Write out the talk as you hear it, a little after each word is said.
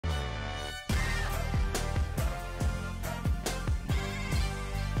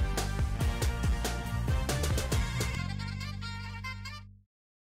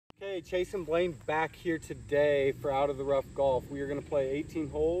Hey, Chase and Blaine back here today for Out of the Rough Golf. We are going to play 18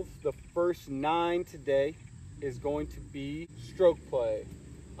 holes. The first 9 today is going to be stroke play.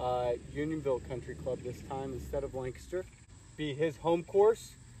 Unionville Country Club this time instead of Lancaster. Be his home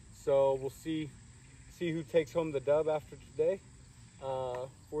course, so we'll see who takes home the dub after today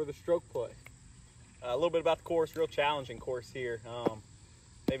for the stroke play. A little bit about the course, real challenging course here.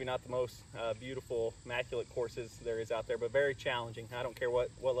 Maybe not the most beautiful, immaculate courses there is out there, but very challenging. I don't care what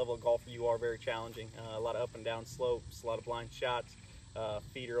level of golfer you are, very challenging. A lot of up and down slopes, a lot of blind shots.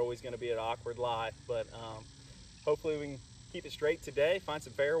 Feet are always going to be at an awkward lie, but hopefully we can keep it straight today, find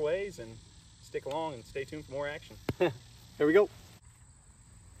some fairways, and stick along and stay tuned for more action. Here we go.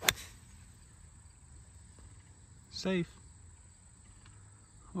 Safe.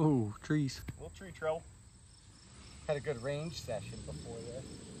 Oh, trees. A little tree trouble. Had a good range session before this.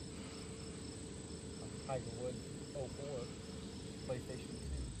 Tiger Woods 04 PlayStation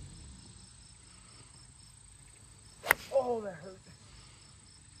 2. Oh, that hurt.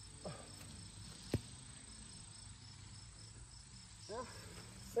 Yeah,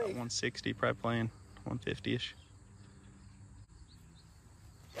 safe. 160, probably playing 150-ish.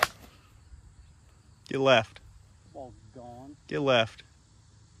 Get left. Ball's gone. Get left.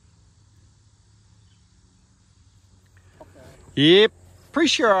 Okay. Yep. Pretty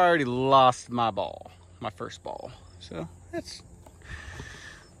sure I already lost my ball. My first ball. So that's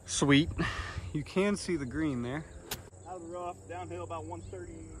sweet. You can see the green there. Out of the rough, downhill about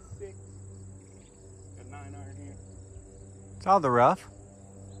 136. Got a 9-iron here. It's out of the rough.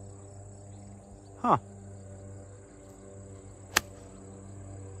 Huh.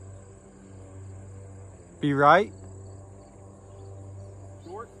 Be right?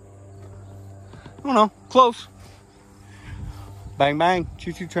 Short. I don't know. Close. Bang, bang.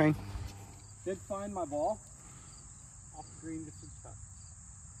 Choo-choo train. Did find my ball off the green just a touch.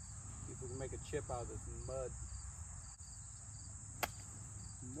 See if we can make a chip out of this mud.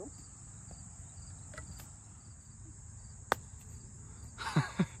 Nope.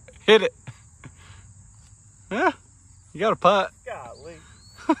 Hit it. Yeah. You got a putt. Golly.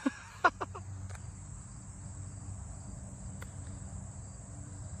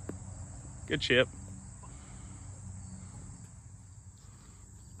 Good chip.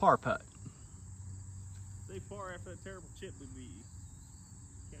 Par putt. Stay far after that terrible chip would be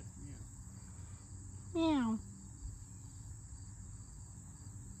catching me out. Meow.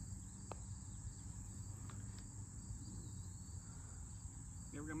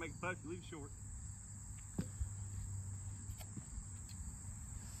 Never gonna make a putt if you leave it short.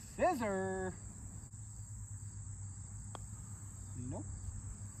 Scissor. Nope.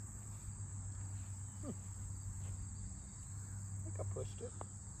 I think I pushed it.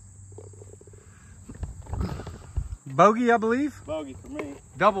 Bogey, I believe. Bogey for me.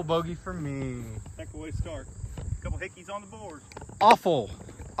 Double bogey for me. Heck of a way to start. A couple hickeys on the board. Awful.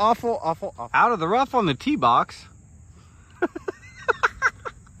 Awful, awful, awful. Out of the rough on the tee box.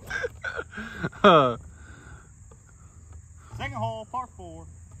 Second hole, par 4.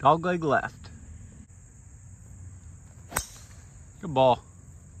 Dog leg left. Good ball.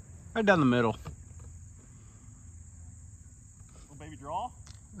 Right down the middle. Little baby draw.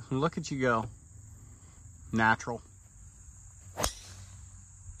 Look at you go. Natural.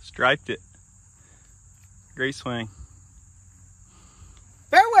 Striped it. Great swing.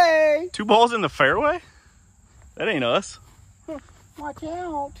 Fairway! 2 balls in the fairway? That ain't us. Watch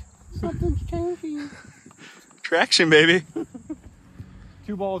out. Something's changing. Traction, baby.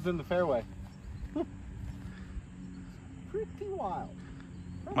 2 balls in the fairway. Pretty wild.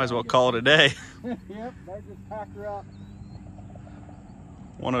 Might as well call it a day. Yep, that just packed her up.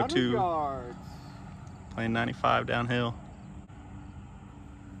 102. 100 yards. Playing 95 downhill.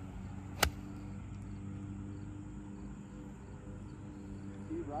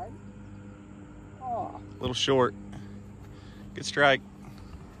 You right? Oh. A little short. Good strike.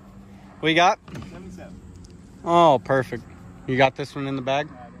 What you got? 77. Oh, perfect. You got this one in the bag?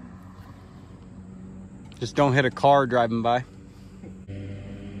 Just don't hit a car driving by.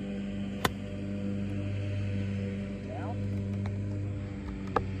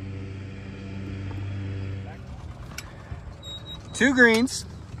 Two greens,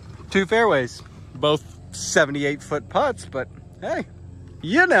 2 fairways, both 78-foot putts, but hey,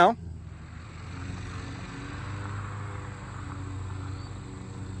 you know.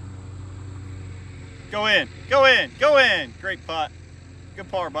 Go in, go in, go in. Great putt. Good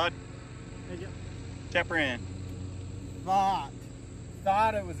par, bud. Thank you. Tap her in.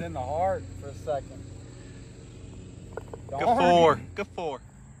 Thought it was in the heart for a second. Good 4. Good 4.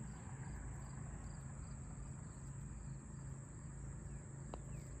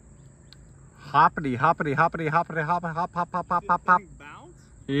 hoppity, hoppity, hoppity, hoppity, hop, hop, hop, hop, hop, hop, hop. Bounce?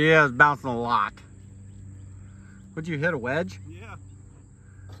 Yeah, it's bouncing a lot. Would you hit a wedge? Yeah.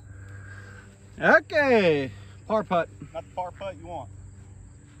 Okay, par putt. Not the par putt you want.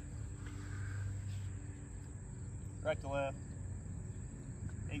 Right to left.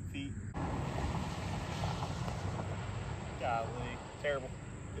 8 feet. Golly, terrible.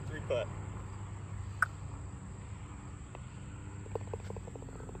 Good 3 putt.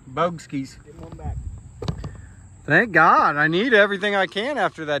 Bogskis. Give him one back. Thank God. I need everything I can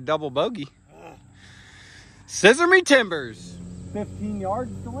after that double bogey. Scissor me timbers. 15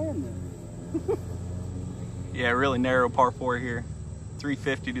 yards to land this. Yeah, really narrow par 4 here.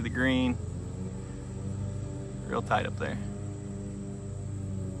 350 to the green. Real tight up there.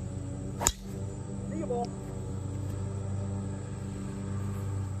 See you, ball.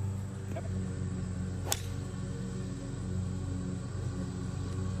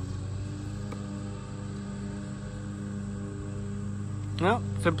 Well,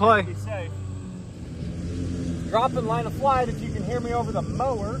 it's in play. Be safe. Dropping line of flight if you can hear me over the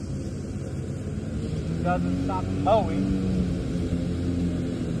mower. Doesn't stop mowing.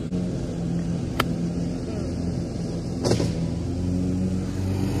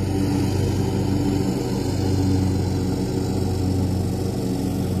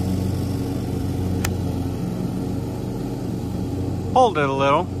 Hold it a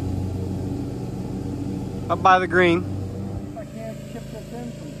little. Up by the green. If I can't chip this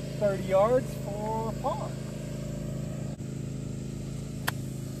in from 30 yards for a par.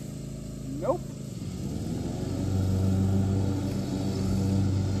 Nope.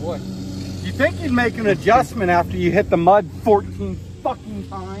 Boy, you think you'd make an adjustment after you hit the mud 14 fucking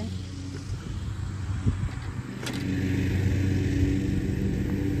times?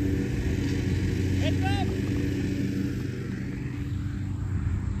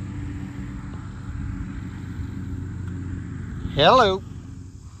 Hello.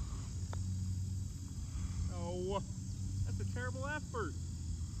 Oh, that's a terrible effort.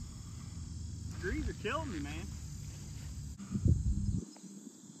 Greens are killing me, man.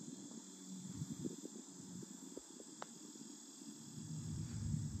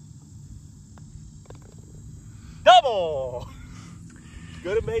 Double!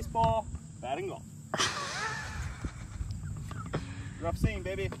 Good at baseball, bad in golf. Rough scene,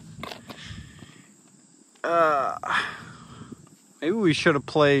 baby. Maybe we should have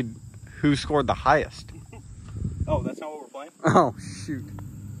played who scored the highest. Oh, that's not what we're playing? Oh, shoot.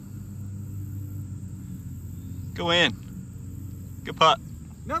 Go in. Good putt.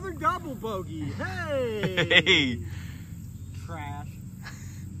 Another double bogey. Hey! Hey! Trash.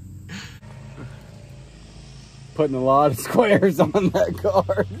 Putting a lot of squares on that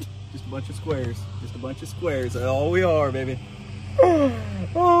card. Just a bunch of squares. Just a bunch of squares. That's all we are, baby.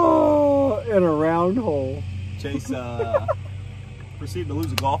 Oh, in a round hole. Chase proceeded to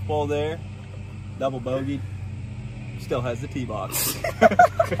lose a golf ball there. Double bogeyed. Still has the tee box.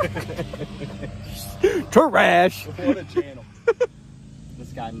 Trash. What a channel.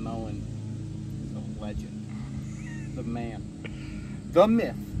 This guy mowing is a legend. The man. The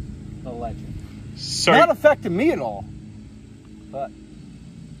myth. The legend. Sorry. Not affecting me at all. But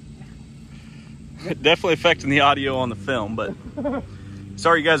Definitely affecting the audio on the film, but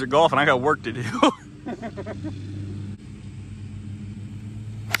sorry you guys are golfing. I got work to do.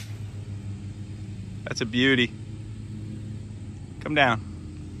 That's a beauty. Come down.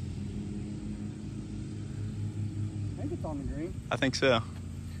 I think it's on the green. I think so. A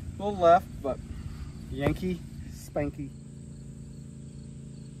little left, but Yankee spanky.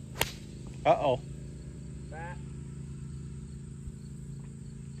 Uh-oh.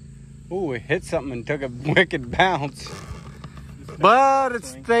 Ooh, it hit something and took a wicked bounce. But it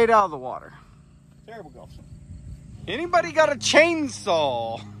stayed out of the water. Terrible golf swing. Anybody got a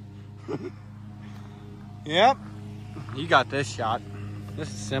chainsaw? Yep. You got this shot. This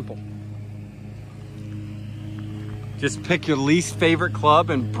is simple. Just pick your least favorite club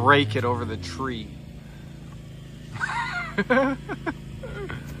and break it over the tree.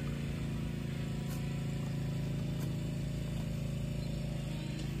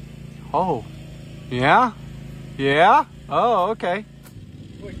 Oh, yeah? Yeah? Oh, okay.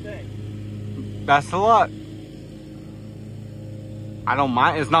 What do you think? Best of luck. I don't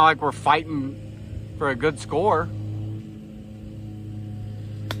mind. It's not like we're fighting for a good score.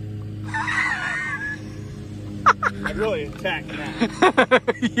 I really attacked that.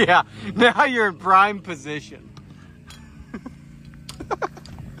 Yeah, now you're in prime position.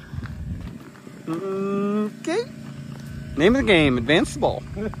 Okay. Name of the game, advance the ball.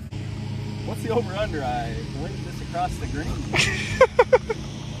 What's the over-under? I blinked this across the green.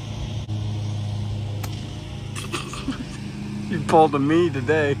 You pulled a me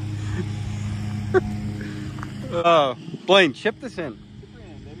today. Oh, Blaine, chip this in.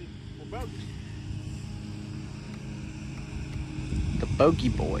 The Bogey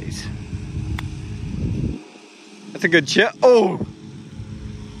Boys. That's a good chip. Oh!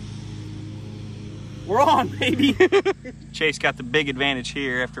 We're on, baby. Chase got the big advantage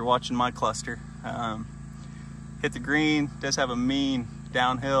here after watching my cluster. Hit the green, does have a mean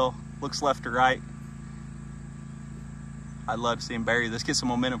downhill, looks left to right. I'd love to see him bury this, get some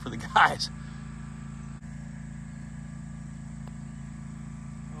momentum for the guys.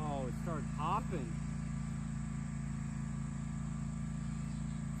 Oh, it started hopping.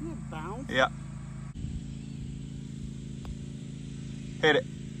 Didn't it bounce? Yeah. Hit it.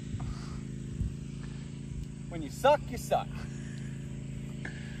 When you suck, you suck.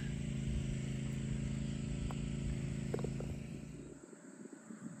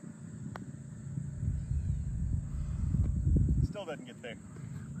 Still doesn't get there.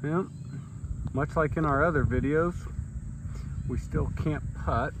 Yeah. Much like in our other videos, we still can't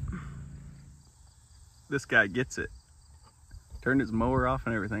putt. This guy gets it. Turned his mower off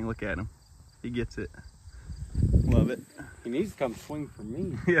and everything. Look at him. He gets it. Love it. He needs to come swing for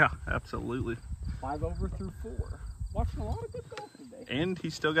me. Yeah, absolutely. 5 over through 4. Watching a lot of good golf today. And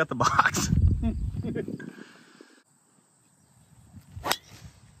he's still got the box.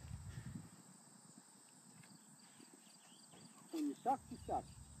 When you suck, you suck.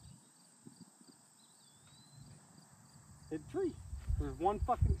 Hit a tree. There's one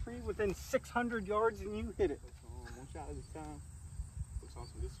fucking tree within 600 yards and you hit it. One shot at a time. Looks on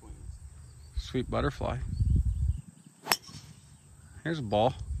some good swings. Sweet butterfly. Here's a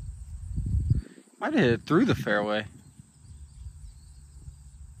ball. Might have hit it through the fairway.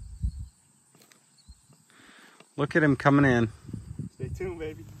 Look at him coming in. Stay tuned,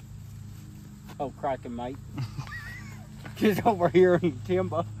 baby. Oh, cracking, mate. Just over here in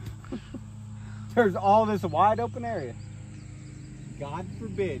Timba. There's all this wide open area. God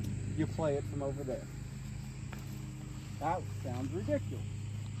forbid you play it from over there. That sounds ridiculous.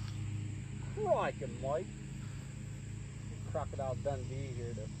 Cracking, Mike. Crocodile Dundee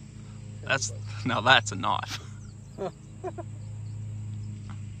here to... Now that's a knife. That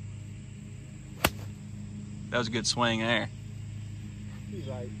was a good swing there. He's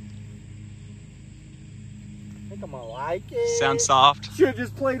right. I think I'm gonna like it. Sounds soft. Should have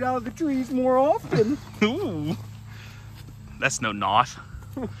just played out of the trees more often. Ooh. That's no knife.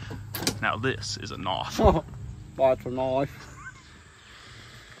 Now this is a knife. That's a knife.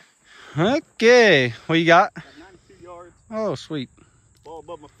 Okay, what you got? 92 yards. Oh, sweet. Ball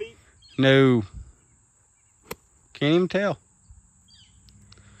above my feet. No. Can't even tell.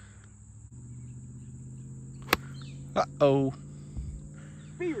 Uh-oh.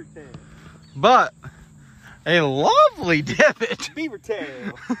 Beaver tail. But a lovely divot. Beaver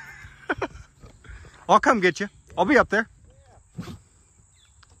tail. I'll come get you. I'll be up there.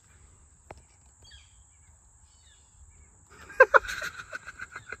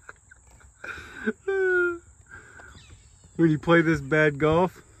 When you play this bad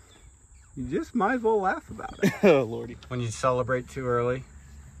golf, you just might as well laugh about it. Oh, Lordy. When you celebrate too early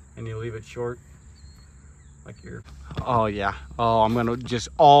and you leave it short, like you're... Oh, yeah. Oh, I'm going to just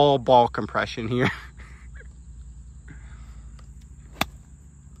all ball compression here.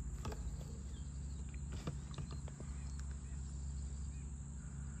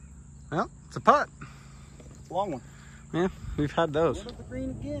 Well, it's a putt. It's a long one. Yeah, we've had those. Go to the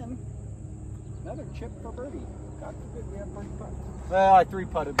green again. Another chip for birdie. God forbid we have birdie putt. Well, I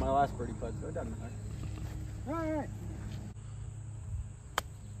 3-putted my last birdie putt, so it doesn't matter. All right.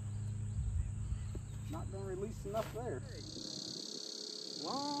 Not going to release enough there.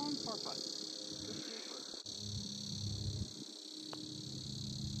 Long par putt.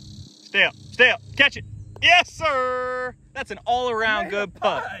 Stay up, catch it. Yes, sir. That's an all-around good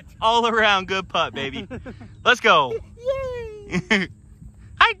putt. All-around good putt, baby. Let's go. Yay.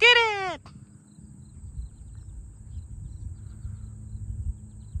 I did it.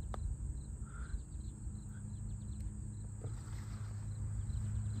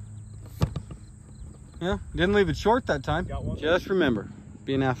 Yeah, didn't leave it short that time. Got one. Just remember,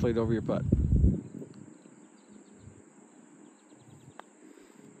 be an athlete over your putt.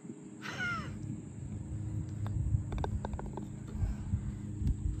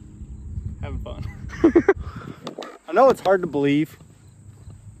 Having fun. I know it's hard to believe,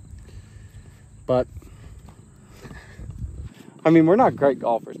 but I mean, we're not great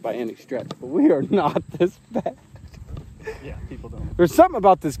golfers by any stretch, but we are not this bad. Yeah, people don't. There's something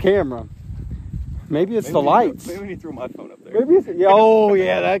about this camera. Maybe it's the lights. Maybe when you threw my phone up there. Maybe it's, yeah, oh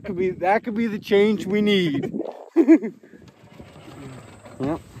yeah, that could be the change we need.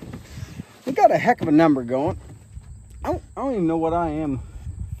 Yep. We got a heck of a number going. I don't even know what I am.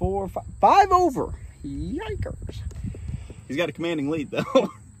 4, 5 over. Yikers. He's got a commanding lead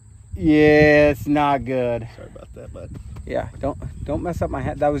though. Yeah, it's not good. Sorry about that, bud. Yeah, don't mess up my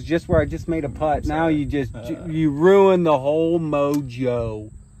hat. That was just where I just made a putt. Now you just you ruined the whole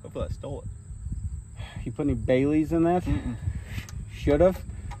mojo. Hopefully I stole it. You put any Baileys in that? Should have.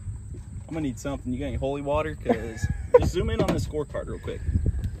 I'm gonna need something. You got any holy water? Cause just zoom in on the scorecard real quick.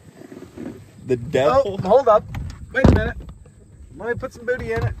 The devil. Oh, hold up. Wait a minute. Let me put some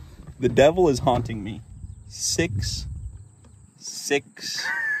booty in it. The devil is haunting me. 6, 6,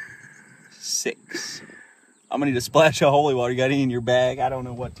 6. I'm gonna need a splash of holy water. You got any in your bag? I don't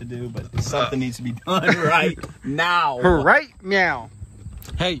know what to do, but something needs to be done right now. Right meow.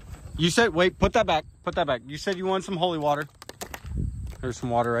 Hey, you said, wait, put that back. Put that back. You said you wanted some holy water. There's some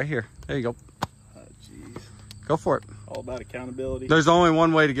water right here. There you go. Oh, jeez. Go for it. All about accountability. There's only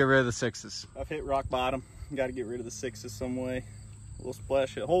one way to get rid of the 6s. I've hit rock bottom. Got to get rid of the 6s some way. A little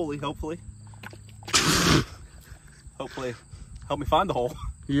splash of holy, hopefully. Hopefully, help me find the hole.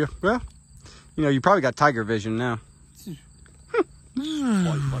 Yeah, well, you know, you probably got tiger vision now.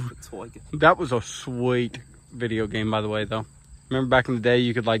 That was a sweet video game, by the way, though. Remember back in the day,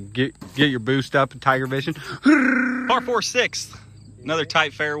 you could like get your boost up and tiger vision. Par 4 6th. Another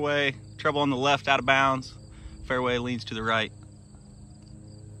tight fairway. Trouble on the left, out of bounds. Fairway leans to the right.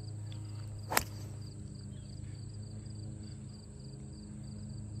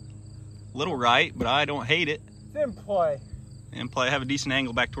 Little right, but I don't hate it. It's in play. And play. Have a decent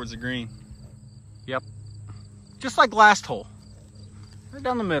angle back towards the green. Yep. Just like last hole. Right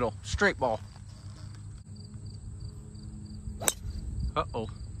down the middle. Straight ball. Uh-oh.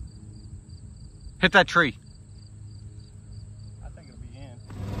 Hit that tree. I think it'll be in.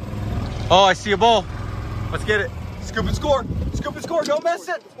 Oh, I see a ball. Let's get it. Scoop and score. Scoop and score. Don't miss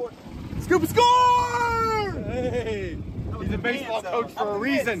it. Scoop and score! Hey. He's a baseball coach for a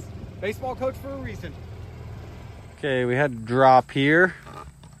reason. Baseball coach for a reason. Okay, we had to drop here.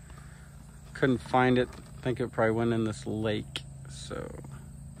 Couldn't find it. I think it probably went in this lake. So,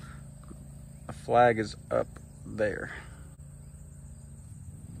 a flag is up there.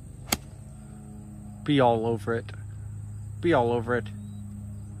 Be all over it. Be all over it.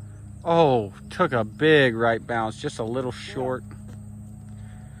 Oh, took a big right bounce, just a little short.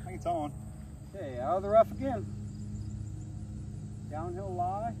 I think it's on. Okay, out of the rough again. Downhill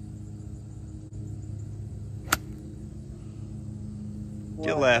lie.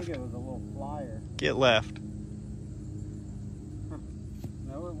 Get Well, left. I think it was a little flyer. Get left.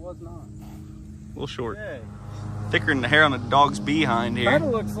 No, it was not. A little short. Okay. Thicker than the hair on a dog's behind here. Kind of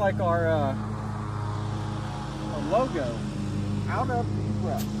looks like our logo. Out of the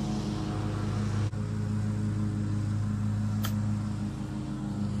rough.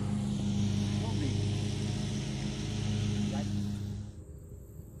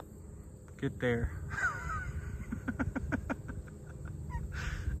 Get there.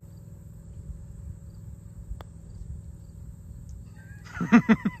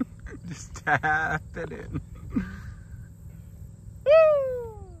 Just tap it in.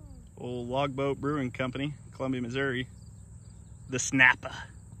 Old Logboat Brewing Company, Columbia, Missouri. The Snappa.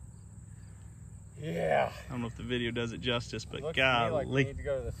 Yeah. I don't know if the video does it justice, but Looks to me like we golly. need to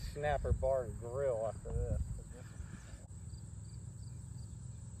go to the Snapper Bar and Grill after this.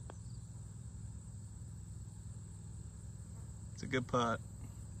 It's a good putt.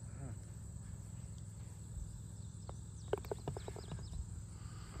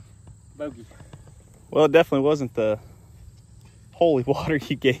 Bogey. Well, it definitely wasn't the holy water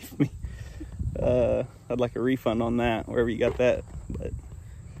you gave me. I'd like a refund on that, wherever you got that. But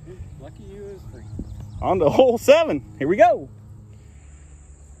Lucky you is free. on to hole 7. Here we go.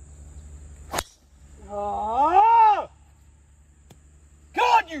 Oh!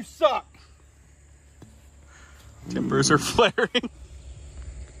 God, you suck! Timbers are flaring.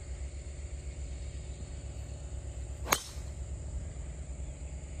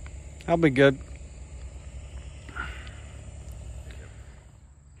 I'll be good.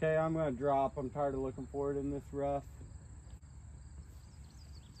 Okay, I'm gonna drop. I'm tired of looking for it in this rough.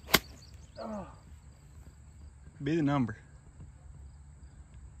 Oh. Be the number.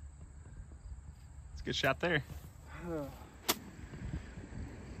 It's a good shot there.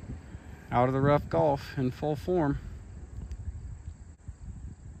 Out of the rough golf in full form.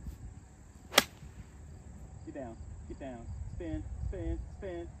 Get down. Get down. Spin, spin,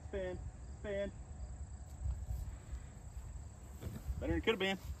 spin, spin, spin. Better than it could have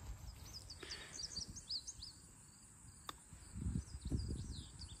been.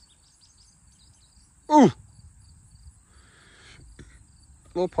 Ooh!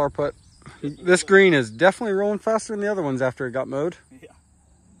 Little par putt. This green is definitely rolling faster than the other ones after it got mowed. Yeah.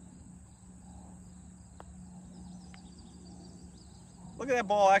 Look at that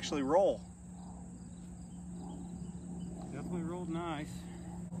ball actually roll. Definitely rolled nice.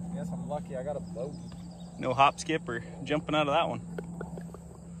 Guess I'm lucky I got a bogey. No hop, skip, or jumping out of that one.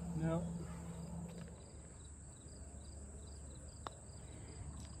 No.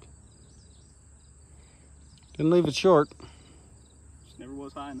 Didn't leave it short. Just never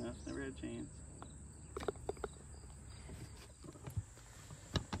was high enough. Never had a chance.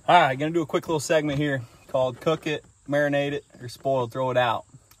 All right, gonna do a quick little segment here called Cook It, Marinate It, or Spoil, Throw It Out.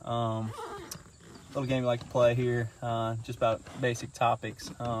 Little game we like to play here, just about basic topics.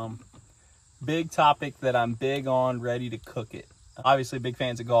 Big topic that I'm big on, ready to cook it. Obviously, big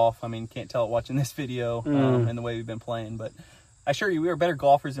fans of golf. I mean, can't tell it watching this video and the way we've been playing, but I assure you, we are better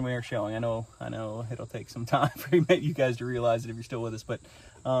golfers than we are showing. I know it'll take some time for you guys to realize it if you're still with us, but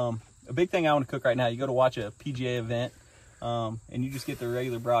a big thing I want to cook right now, you go to watch a PGA event, and you just get the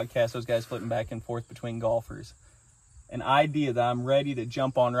regular broadcast, those guys flipping back and forth between golfers. An idea that I'm ready to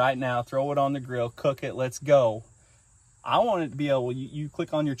jump on right now, throw it on the grill, cook it, let's go. I want it to be able, you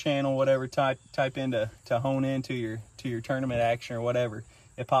click on your channel, whatever, type in to hone into your tournament action or whatever.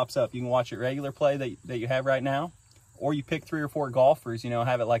 It pops up. You can watch it regular play that you have right now, or you pick 3 or 4 golfers,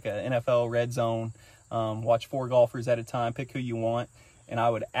 have it like an NFL red zone, watch 4 golfers at a time, pick who you want. And I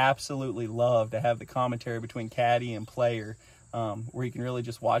would absolutely love to have the commentary between caddy and player, where you can really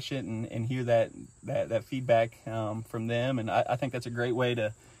just watch it and hear that feedback from them. And I think that's a great way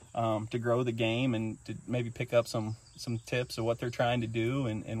to grow the game and to maybe pick up some tips of what they're trying to do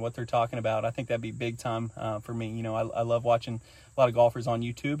and what they're talking about. I think that'd be big time for me. I love watching a lot of golfers on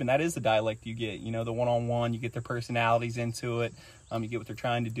YouTube, and that is the dialect you get, the one-on-one, you get their personalities into it. You get what they're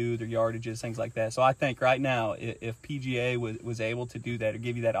trying to do, their yardages, things like that. So I think right now, if PGA was able to do that or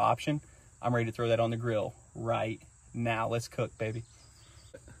give you that option, I'm ready to throw that on the grill right now. Let's cook, baby.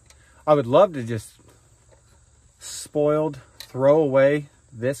 I would love to just throw away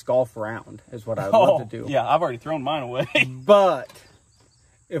this golf round is what I would love to do. Yeah, I've already thrown mine away. But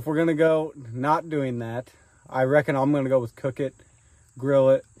if we're going to go not doing that, I reckon I'm going to go with cook it, grill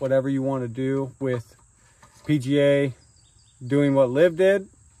it, whatever you want to do with PGA. Doing what Liv did,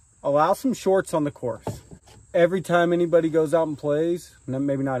 allow some shorts on the course. Every time anybody goes out and plays,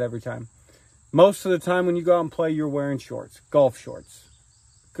 maybe not every time, most of the time when you go out and play, you're wearing shorts, golf shorts.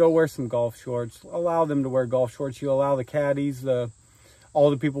 Go wear some golf shorts. Allow them to wear golf shorts. You allow the caddies, all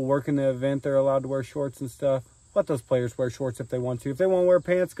the people working the event, they're allowed to wear shorts and stuff. Let those players wear shorts if they want to. If they want to wear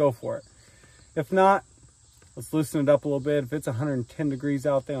pants, go for it. If not, let's loosen it up a little bit. If it's 110 degrees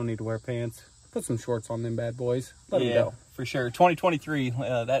out, they don't need to wear pants. Put some shorts on them bad boys. Let them go. For sure. 2023,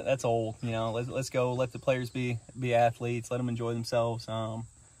 that's old. Let's go. Let the players be athletes. Let them enjoy themselves.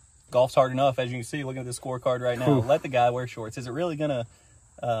 Golf's hard enough, as you can see. Looking at the scorecard right now. Let the guy wear shorts. Is it really gonna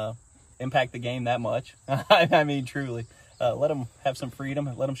impact the game that much? I mean, truly. Let them have some freedom.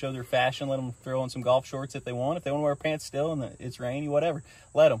 Let them show their fashion. Let them throw on some golf shorts if they want. If they want to wear pants still and it's rainy, whatever,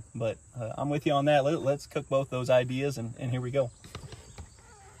 let them. But I'm with you on that. Let's cook both those ideas, and here we go.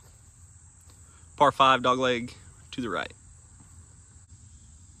 Par 5, dog leg to the right.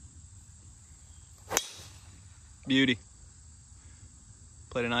 Beauty.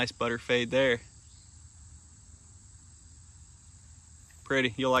 Played a nice butter fade there.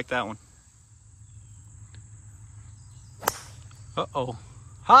 Pretty. You'll like that one. Uh-oh.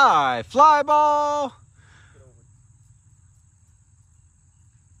 High fly ball.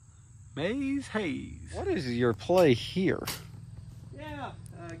 Maze Hayes. What is your play here? Yeah,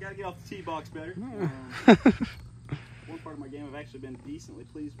 got to get off the tee box better. One part of my game I've actually been decently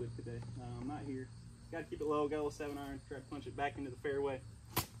pleased with today. I'm not here. Got to keep it low. Got a little 7-iron. Try to punch it back into the fairway.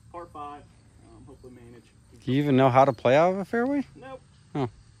 Par 5. Hopefully manage. Do you even know how to play out of a fairway? Nope. Oh.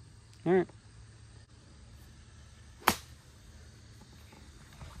 All right.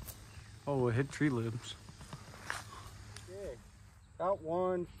 Oh, it hit tree limbs. Okay. About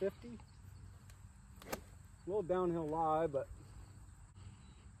 150. A little downhill lie, but.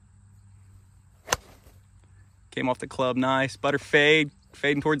 Came off the club nice. Butter fade.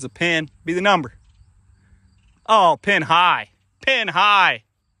 Fading towards the pin. Be the number. Oh, pin high. Pin high.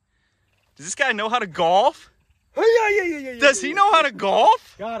 Does this guy know how to golf? Does he know how to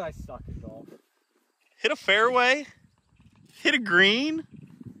golf? God, I suck at golf. Hit a fairway. Hit a green.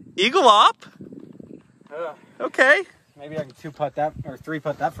 Eagle up. Okay. Maybe I can 2-putt that or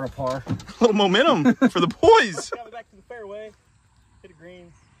 3-putt that for a par. A little momentum for the boys. Got me back to the fairway. Hit a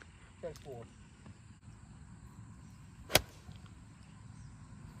green. Try 4.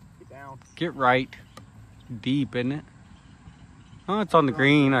 Get down. Get right. Deep, isn't it? Oh, it's on the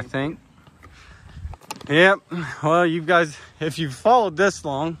green, I think. Yep. Well, you guys, if you've followed this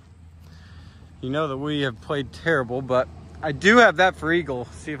long, you know that we have played terrible, but I do have that for eagle.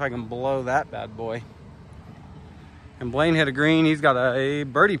 See if I can blow that bad boy. And Blaine hit a green. He's got a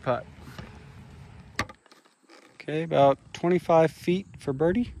birdie putt. Okay, about 25 feet for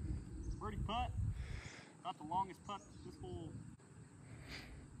birdie. Birdie putt. Not the longest putt this hole.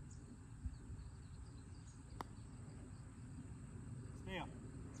 Stay up.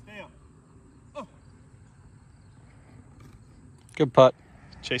 Stay up. Oh. Good putt.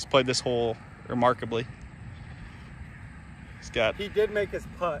 Chase played this hole remarkably. He did make his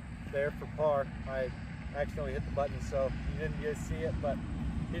putt there for par. I accidentally hit the button, so you didn't get to see it, but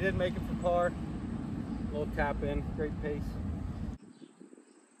he did make it for par. A little tap in, great pace.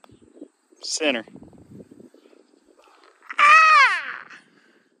 Center.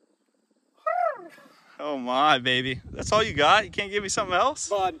 Oh my, baby. That's all you got? You can't give me something else?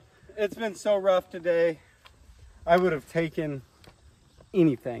 Bud, it's been so rough today. I would have taken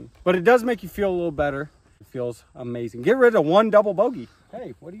anything, but it does make you feel a little better. It feels amazing. Get rid of one double bogey.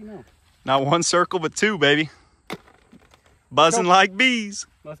 Hey, what do you know? Not one circle, but two, baby. Buzzing like bees.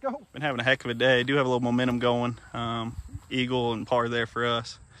 Let's go. Been having a heck of a day. Do have a little momentum going. Eagle and par there for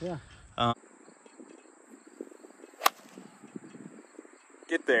us. Yeah.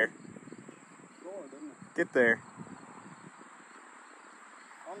 Get there. Get there.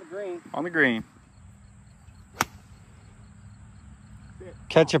 On the green. On the green.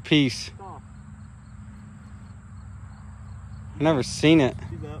 Catch a piece. I've never seen it.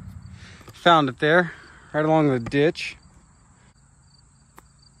 She's up. Found it there, right along the ditch.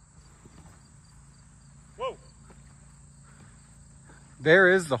 Whoa. There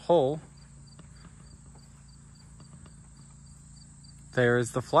is the hole. There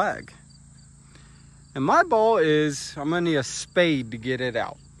is the flag. And my ball is, I'm gonna need a spade to get it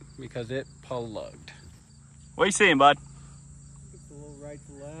out because it plugged. What are you seeing, bud? It's a little right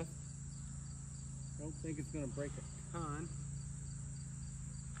to left. Don't think it's gonna break a ton.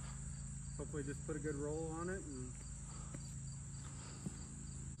 Hopefully just put a good roll on it and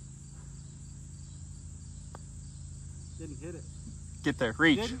didn't hit it. Get there.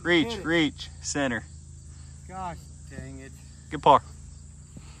 Reach, Didn't reach, hit it. reach. Center. Gosh dang it. Good par.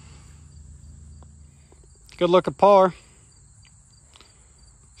 Good look at par.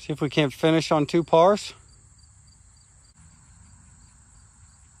 See if we can't finish on 2 pars.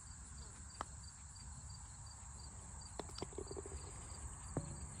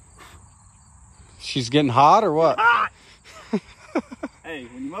 She's getting hot or what? Hey,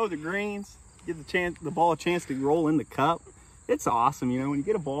 when you mow the greens, give the ball a chance to roll in the cup. It's awesome, you know, when you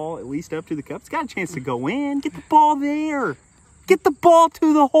get a ball at least up to the cup, it's got a chance to go in. Get the ball there. Get the ball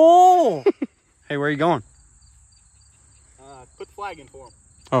to the hole. Hey, where are you going? Put the flag in for him.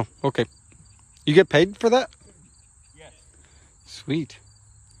 Oh, okay. You get paid for that? Yes. Sweet.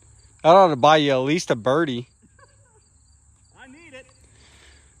 I ought to buy you at least a birdie. I need it.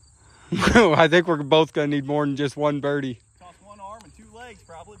 I think we're both going to need more than just one birdie. Cost 1 arm and 2 legs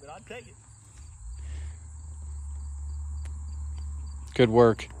probably, but I'd take it. Good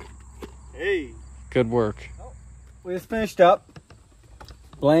work. Hey. Good work. We just finished up.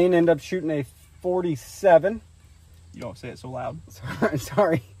 Blaine ended up shooting a 47. You don't say it so loud.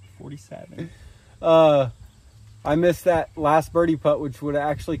 Sorry. 47. I missed that last birdie putt, which would have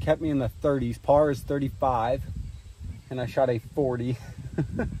actually kept me in the 30s. Par is 35, and I shot a 40.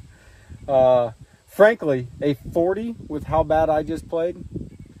 Frankly, a 40 with how bad I just played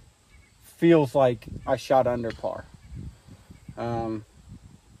feels like I shot under par.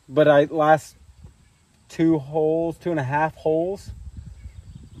 But last 2.5 holes,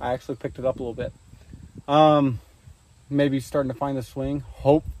 I actually picked it up a little bit. Maybe starting to find the swing,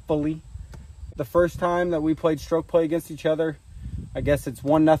 hopefully. The first time that we played stroke play against each other, I guess it's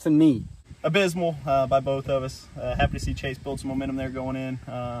 1-0 me. Abysmal by both of us. Happy to see Chase build some momentum there going in.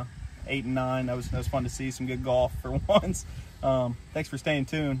 8 and 9. That was fun to see. Some good golf for once. Thanks for staying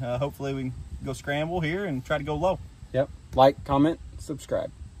tuned. Hopefully we can go scramble here and try to go low. Yep. Like, comment,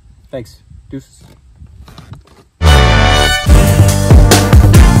 subscribe. Thanks. Deuces.